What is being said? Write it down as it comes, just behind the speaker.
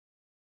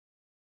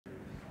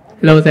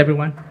Hello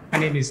everyone, my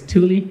name is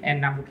Tue Ly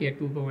and I'm working at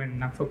Google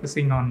and I'm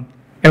focusing on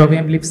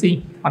LLVM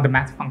libc on the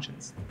math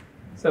functions.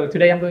 So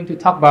today I'm going to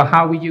talk about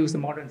how we use the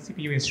modern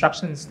CPU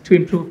instructions to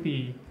improve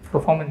the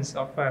performance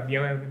of the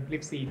LLVM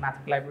libc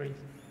math library.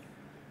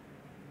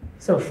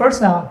 So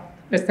first,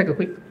 let's take a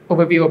quick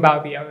overview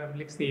about the LLVM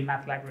libc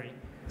math library.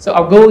 So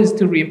our goal is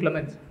to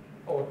re-implement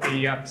all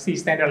the C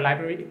standard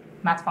library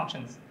math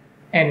functions.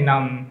 And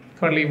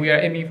currently we are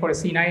aiming for a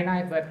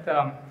C99,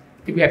 but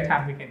if we have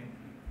time, we can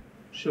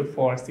shoot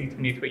for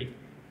C23.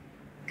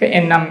 Okay,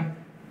 and our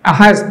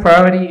highest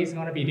priority is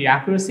going to be the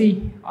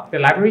accuracy of the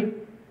library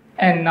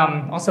and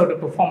also the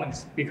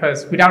performance,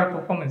 because without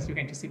performance, you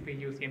can just simply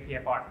use the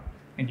MPFR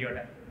and you're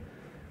done.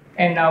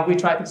 And we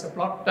try to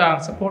support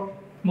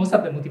most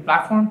of the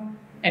multi-platform,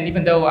 and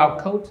even though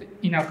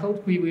in our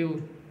code, we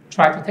will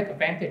try to take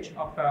advantage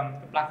of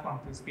the platform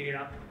to speed it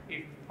up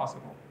if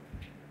possible.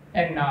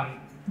 And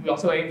we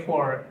also aim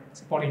for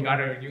supporting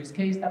other use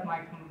cases that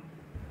might come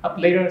up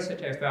later,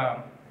 such as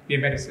the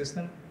embedded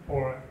system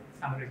or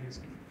some other use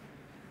case.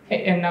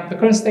 Okay, and the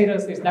current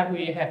status is that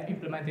we have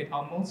implemented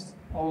almost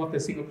all of the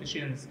single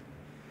precision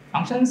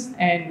functions,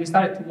 and we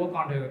started to work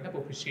on the double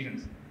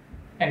precisions.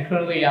 And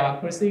currently, our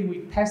accuracy,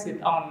 we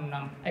tested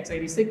on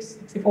x86,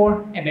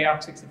 64, and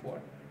ARC64.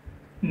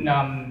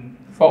 And,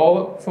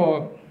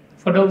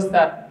 for those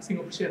that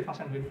single precision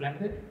function we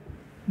implemented,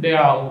 they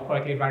are all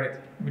correctly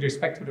rated with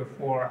respect to the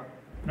 4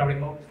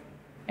 routing modes.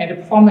 And the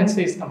performance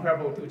is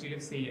comparable to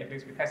glibc, at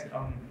least we tested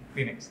on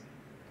Linux,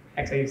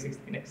 x86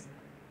 Linux.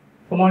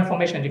 For more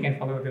information, you can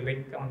follow the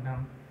link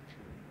on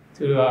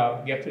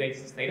to get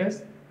today's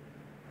status.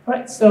 All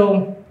right,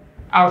 so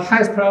our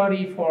highest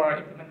priority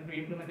for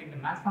implementing the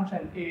math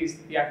function is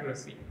the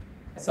accuracy.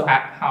 So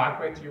how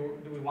accurate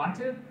do we want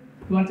to?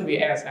 We want to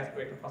be as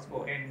accurate as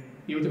possible, and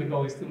the ultimate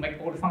goal is to make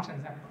all the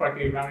functions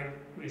correctly routed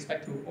with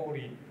respect to all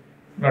the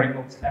routing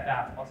modes that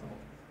are possible.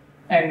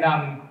 And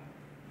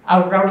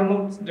our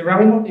the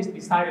routing mode is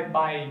decided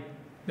by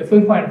the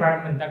floating point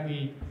environment that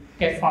we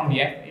get from the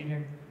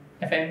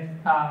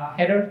FN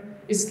header.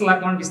 It's going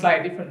to be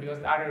slightly different because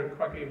the other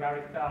correctly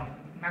routed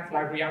math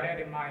library out there,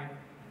 they might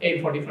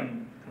aim for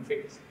different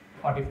configs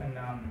or different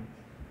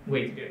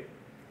ways to do it.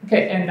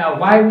 Okay, and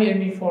why are we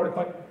aiming for the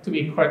code to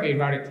be correctly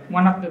routed?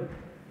 One of the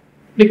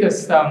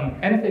biggest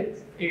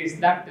benefits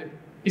is that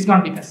it's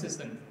going to be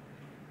consistent.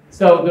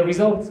 So the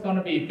results are going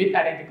to be bit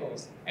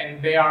identicals,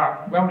 and they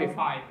are well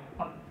defined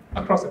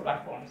across the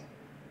platforms.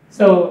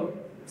 So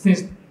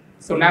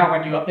now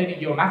when you're updating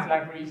your math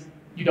libraries,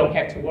 you don't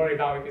have to worry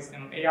about if it's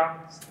on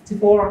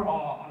ARC64 or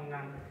on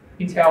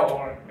Intel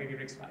or maybe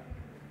RISC-V.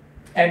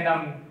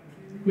 And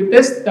with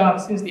this,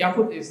 since the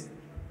output is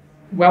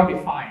well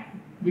defined,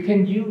 we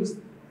can use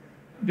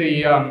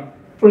the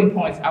floating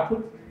points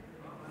output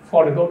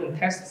for the golden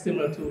test,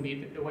 similar to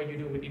the way you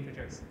do with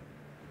integers.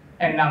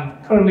 And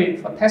currently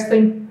for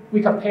testing,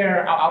 we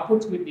compare our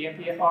outputs with the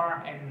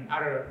MPFR and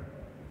other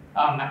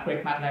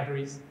accurate math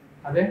libraries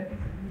are there.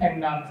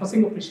 And for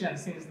single precision,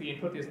 since the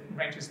input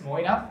range is small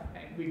enough,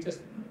 and we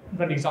just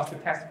run the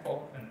exhaustive test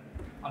for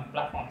on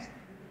platforms.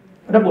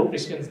 For double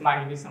precisions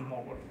might need some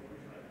more work.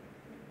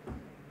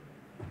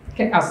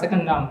 Okay, our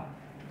second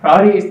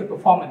priority is the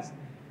performance.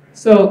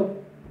 So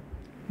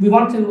we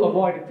want to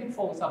avoid the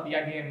pitfalls of the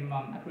IBM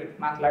accurate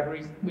math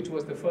libraries, which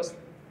was the first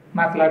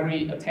math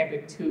library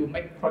attempted to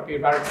make correctly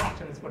routed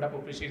functions for double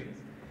precisions.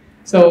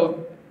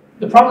 So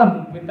the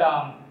problem with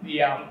the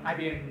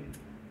IBM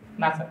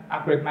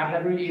accurate math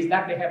library is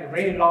that they have a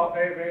very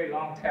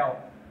long tail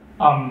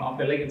of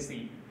the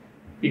latency,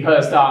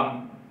 because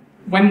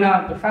when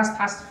the fast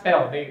pass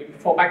fail, they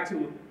fall back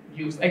to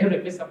use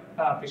 800 bits of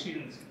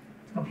precision to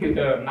compute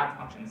the math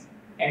functions,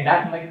 and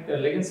that makes the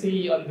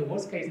latency on the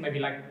worst case maybe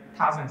like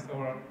thousands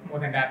or more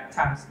than that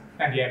times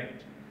than the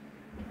average.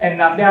 And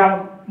there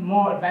are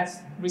more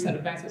recent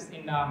advances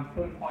in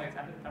floating point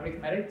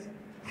arithmetic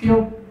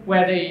field,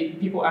 where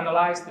people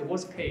analyze the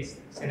worst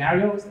case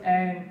scenarios,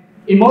 and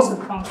in most of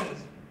the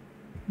functions,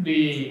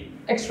 the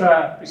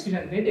extra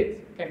precision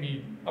needed can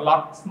be a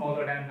lot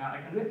smaller than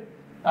 800.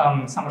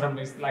 Some of them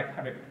is like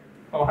 100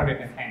 or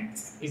 110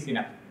 is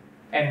enough.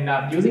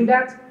 And using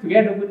that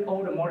together with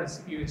all the modern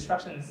CPU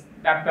instructions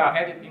that are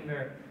added in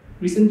the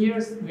recent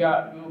years, we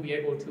will be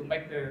able to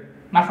make the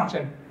math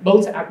function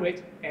both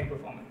accurate and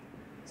performant.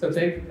 So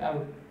today I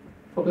will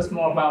focus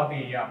more about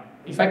the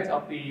effect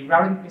of the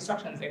routing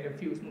instructions and the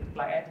fuse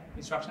multiply add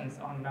instructions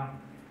on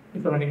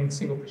implementing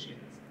single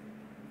precisions.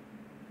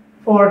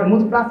 For the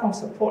multi-platform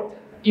support,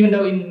 even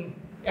though in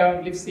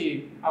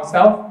libc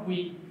ourselves,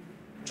 we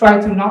try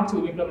to not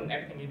to implement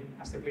everything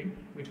assembly.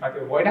 We try to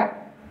avoid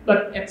that.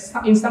 But in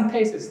some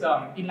cases,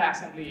 inline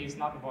assembly is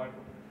not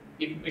avoidable,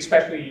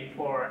 especially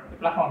for the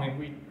platform, and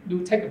we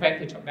do take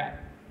advantage of that.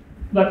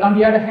 But on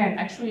the other hand,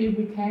 actually, if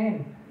we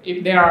can,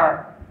 if there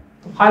are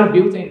compiler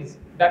built-ins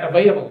that are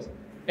available,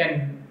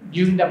 then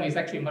using them is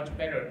actually much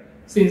better,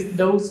 since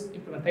those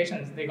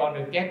implementations, they're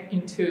going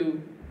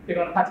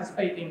to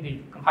participate in the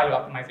compiler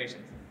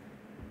optimizations.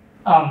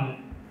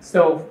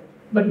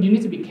 But you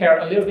need to be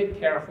a little bit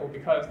careful,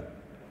 because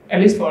at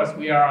least for us,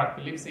 we are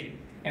libc,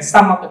 And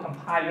some of the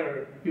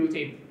compiler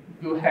built-in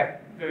will have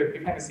the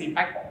dependency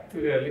back to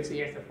the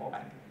libc as the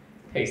fallback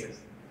cases.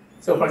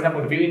 So for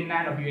example, the built-in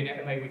NAND or built-in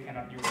FMA we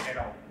cannot use at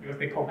all because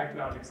they call back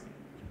to our libc.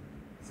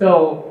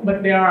 So,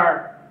 but there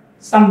are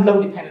some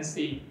low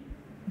dependency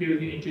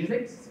built-in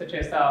intrinsics, such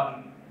as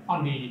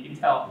on the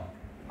Intel,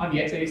 on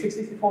the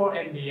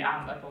x86-64 and the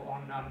ARM level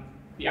on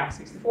the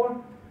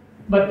ARM64.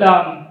 But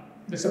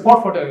the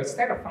support for the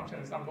stack of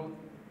functions on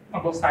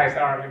both sides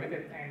are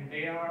limited, and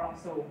they are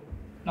also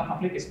not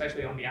complete,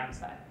 especially on the ARM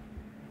side.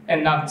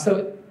 And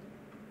so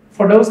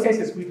for those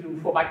cases, we do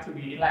fall back to the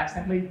inline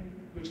assembly,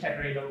 which had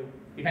very low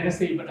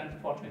dependency, but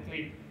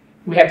unfortunately,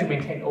 we have to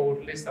maintain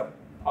old list of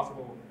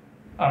possible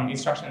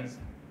instructions.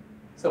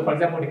 So for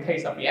example, the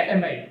case of the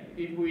FMA,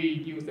 if we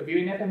use the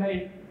built-in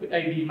FMA with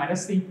AB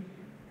minus C,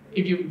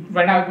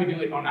 right now if we do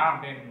it on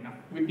ARM, then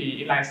with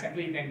the inline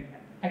assembly, then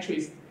actually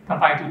it's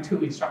combined to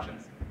 2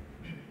 instructions.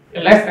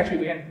 Unless actually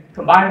we can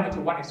combine them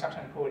into one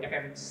instruction called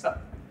FM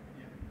sub.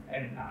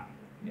 And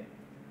yeah.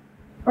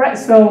 All right,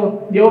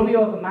 so the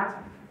overview of the math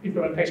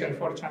implementation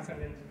for the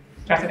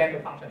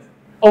transcendental functions.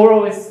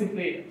 Overall, it's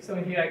simply, so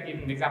in here I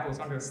give examples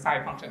on the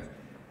style functions.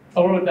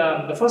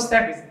 Overall, the first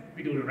step is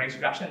we do the range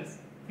reductions,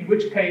 in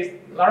which case,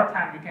 a lot of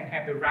time you can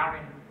have the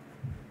rounding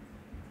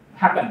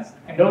happens.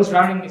 And those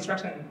rounding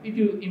instructions, if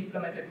you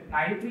implement it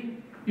naively,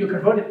 you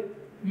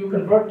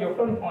convert your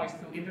floating points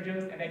to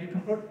integers, and then you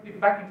convert it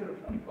back into the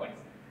floating points.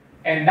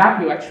 And that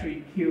will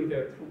actually kill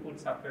the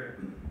throughputs of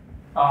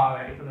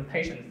the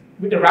implementation.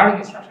 With the routing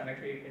instruction,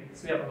 actually, it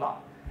speeds up a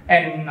lot.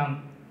 And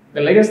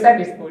the later step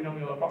is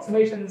polynomial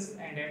approximations,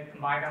 and then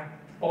combine them.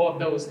 All of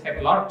those have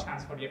a lot of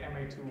chance for the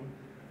FMA to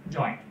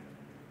join.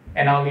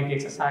 And I'll leave the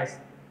exercise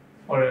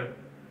for the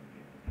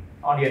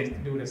audience to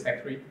do the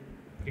step 3.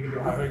 You can do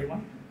however you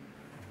want.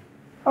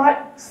 All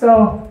right,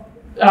 so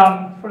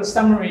for the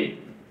summary,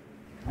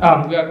 we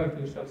are going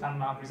to show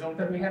some results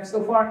that we have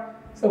so far.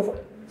 So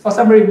for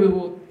summary,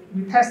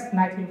 we test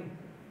 19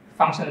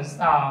 functions,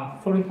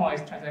 floating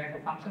points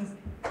transcendental functions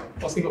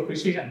for single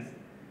precisions.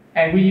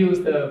 And we use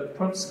the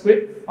perf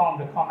script from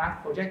the core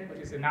math project,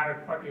 which is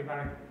another correctly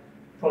valid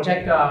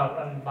project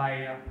run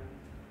by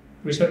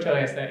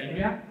researchers at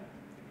India.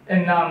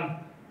 And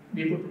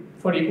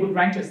for the input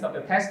ranges of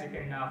the test, you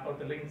can follow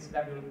the links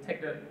that will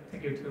take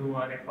you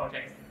to their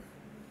project.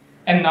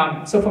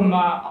 And so from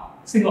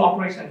single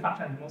operation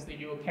function, mostly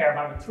you will care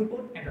about the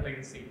throughput and the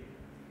latency.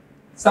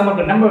 Some of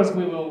the numbers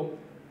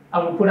I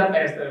will put up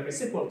as the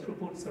reciprocal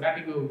throughput, so that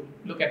it will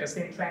look at the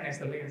same trend as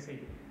the latency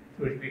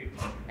to a degree.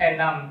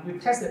 And we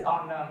tested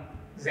on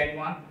Zen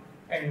 1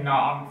 and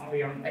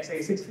only on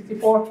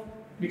x86-64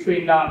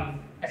 between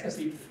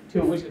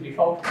SSC2, which is the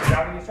default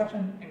routing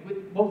instruction, and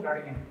with both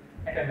routing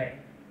and FMA.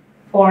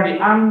 For the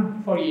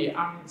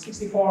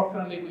ARM64,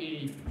 currently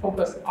we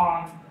focus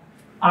on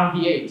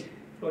ARMv8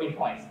 floating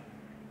points.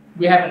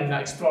 We haven't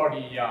explored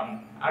the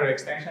other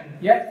extension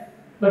yet,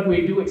 but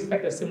we do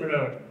expect a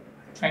similar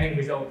training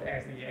result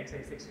as the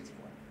x86-64.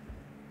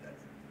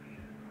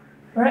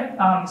 All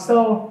right,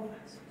 so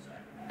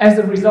as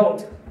a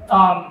result,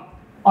 on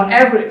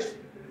average,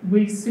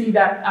 we see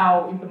that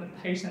our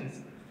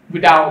implementations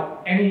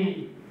without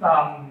any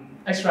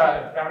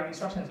extra routing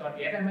instructions on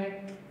the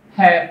FMA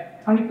have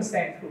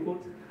 20% throughput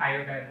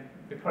higher than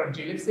the current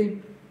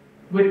glibc,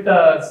 with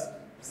the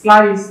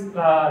slightly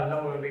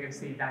lower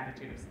latency than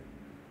the glibc.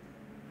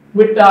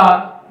 With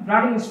the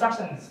routing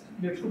instructions,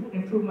 the throughput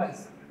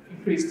improvements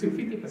increase to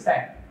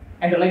 50%,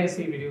 and the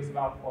latency reduced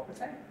about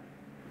 4%.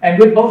 And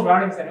with both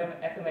routings and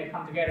FMA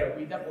come together,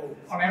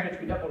 on average,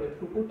 we double the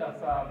throughput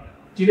of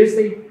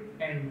glibc,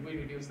 and we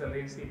reduce the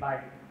latency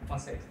by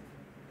 1/6.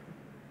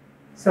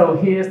 So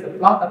here's the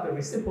plot of the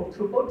reciprocal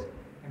throughput,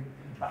 and you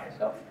can try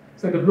yourself.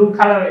 So the blue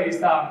color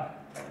is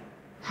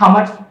how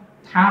much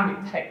time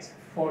it takes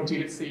for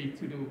glibc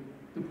to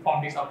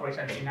perform this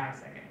operation in a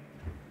second.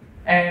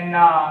 And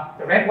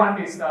the red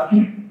one is the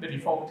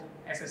default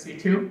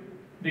SSC2.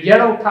 The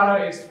yellow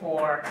color is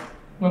for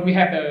when we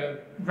have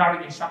the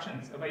routing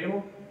instructions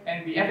available,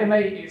 and the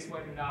FMA is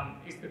when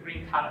it's the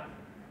green color.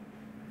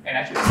 And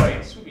actually, sorry,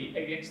 it should be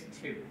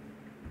AVX2.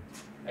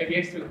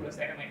 AVX2 plus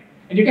FMA.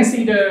 And you can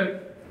see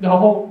the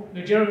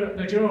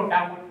zero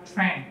downward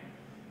trend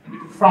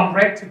from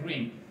red to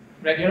green,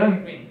 red, yellow,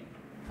 and green.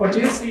 For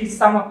glibc,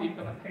 some of the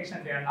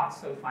implementation they are not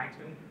so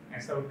fine-tuned,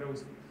 and so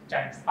those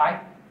giant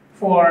spike.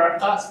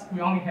 For us,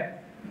 we only have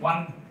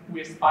one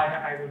weird spike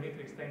that I will need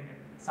to explain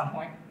at some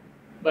point,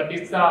 but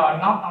it's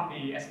not on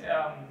the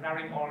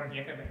routing or the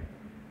FMA.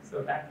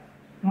 So that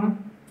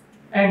one.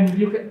 And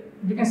you can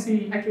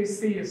actually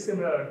see a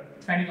similar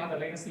trending on the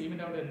latency, even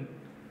though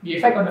the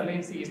effect on the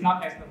latency is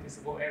not as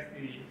noticeable as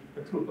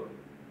the throughput.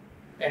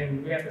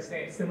 And we have the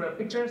same similar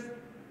pictures.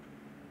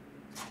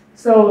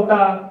 So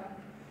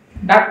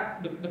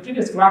the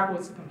previous graph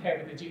was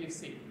compared with the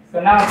glibc.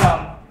 So now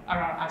I'm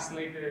going to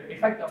isolate the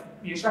effect of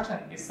the instruction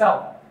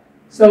itself.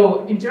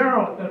 So in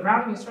general, the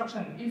routing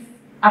instruction, if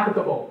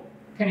applicable,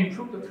 can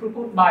improve the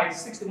throughput by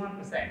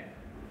 61%,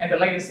 and the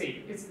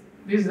latency. This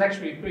is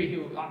actually pretty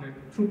huge on the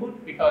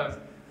throughput because,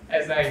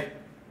 as I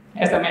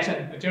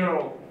mentioned, the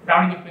general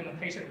rounding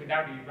implementation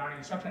without the rounding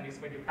instruction is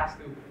when you pass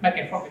through back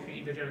and forth between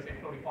integers and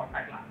floating point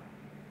pipeline.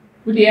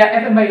 With the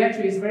FMA,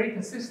 actually, it's very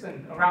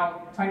consistent,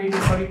 around 20 to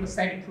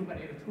 30%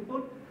 improvement in the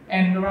throughput,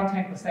 and around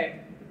 10%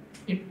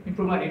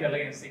 improvement in the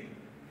latency.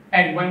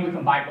 And when we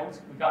combine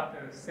both, we got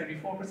the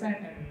 74%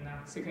 and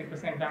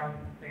 16% down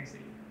latency.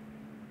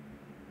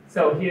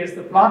 So here's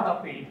the plot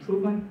of the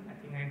improvement. I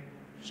think I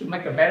should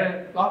make a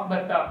better plot,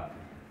 but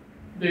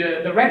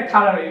the red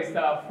color is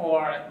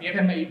for the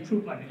FMA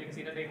improvement. You can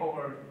see that they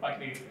hover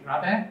slightly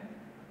around there.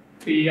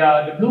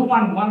 The blue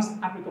one, once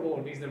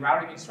applicable, is the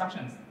routing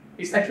instructions.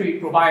 It's actually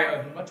provide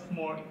a much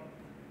more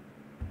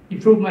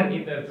improvement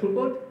in the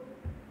throughput.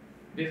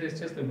 This is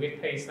just the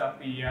width case of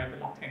the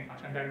log10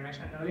 function that I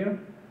mentioned earlier.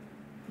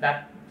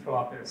 That throw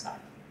up the side.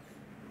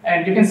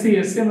 And you can see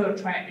a similar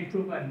trend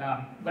improvement,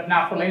 but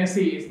now for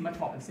latency, it's much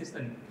more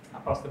consistent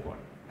across the board.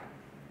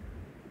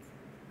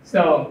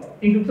 So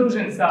in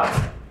conclusion,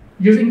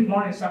 using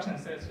modern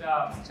instructions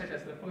such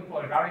as the floating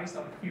point routing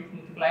of fused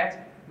multiplex,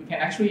 we can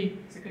actually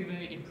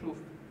significantly improve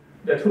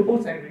the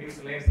throughput and reduce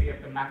the latency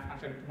of the math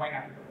function when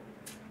applicable.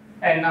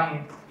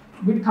 And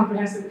with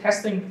comprehensive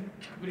testing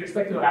with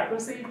respect to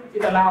accuracy,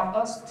 it allows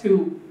us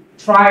to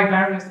try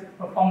various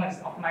performance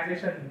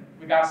optimization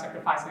without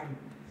sacrificing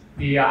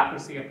the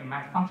accuracy of the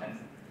math functions.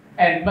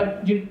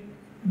 But you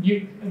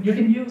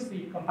can use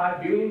the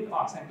compiler building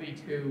or simply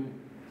to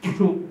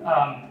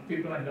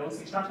implement those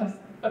instructions,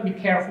 but be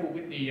careful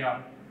with the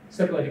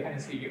circular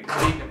dependency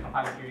within the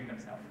compiler building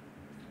themselves.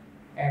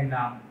 And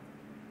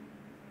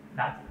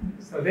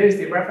so there is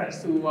the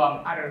reference to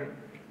other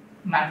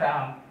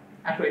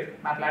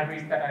accurate math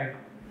libraries that I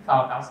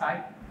found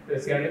outside, the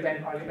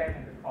LLVM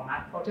and the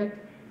performant project.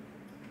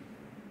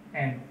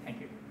 And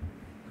thank you.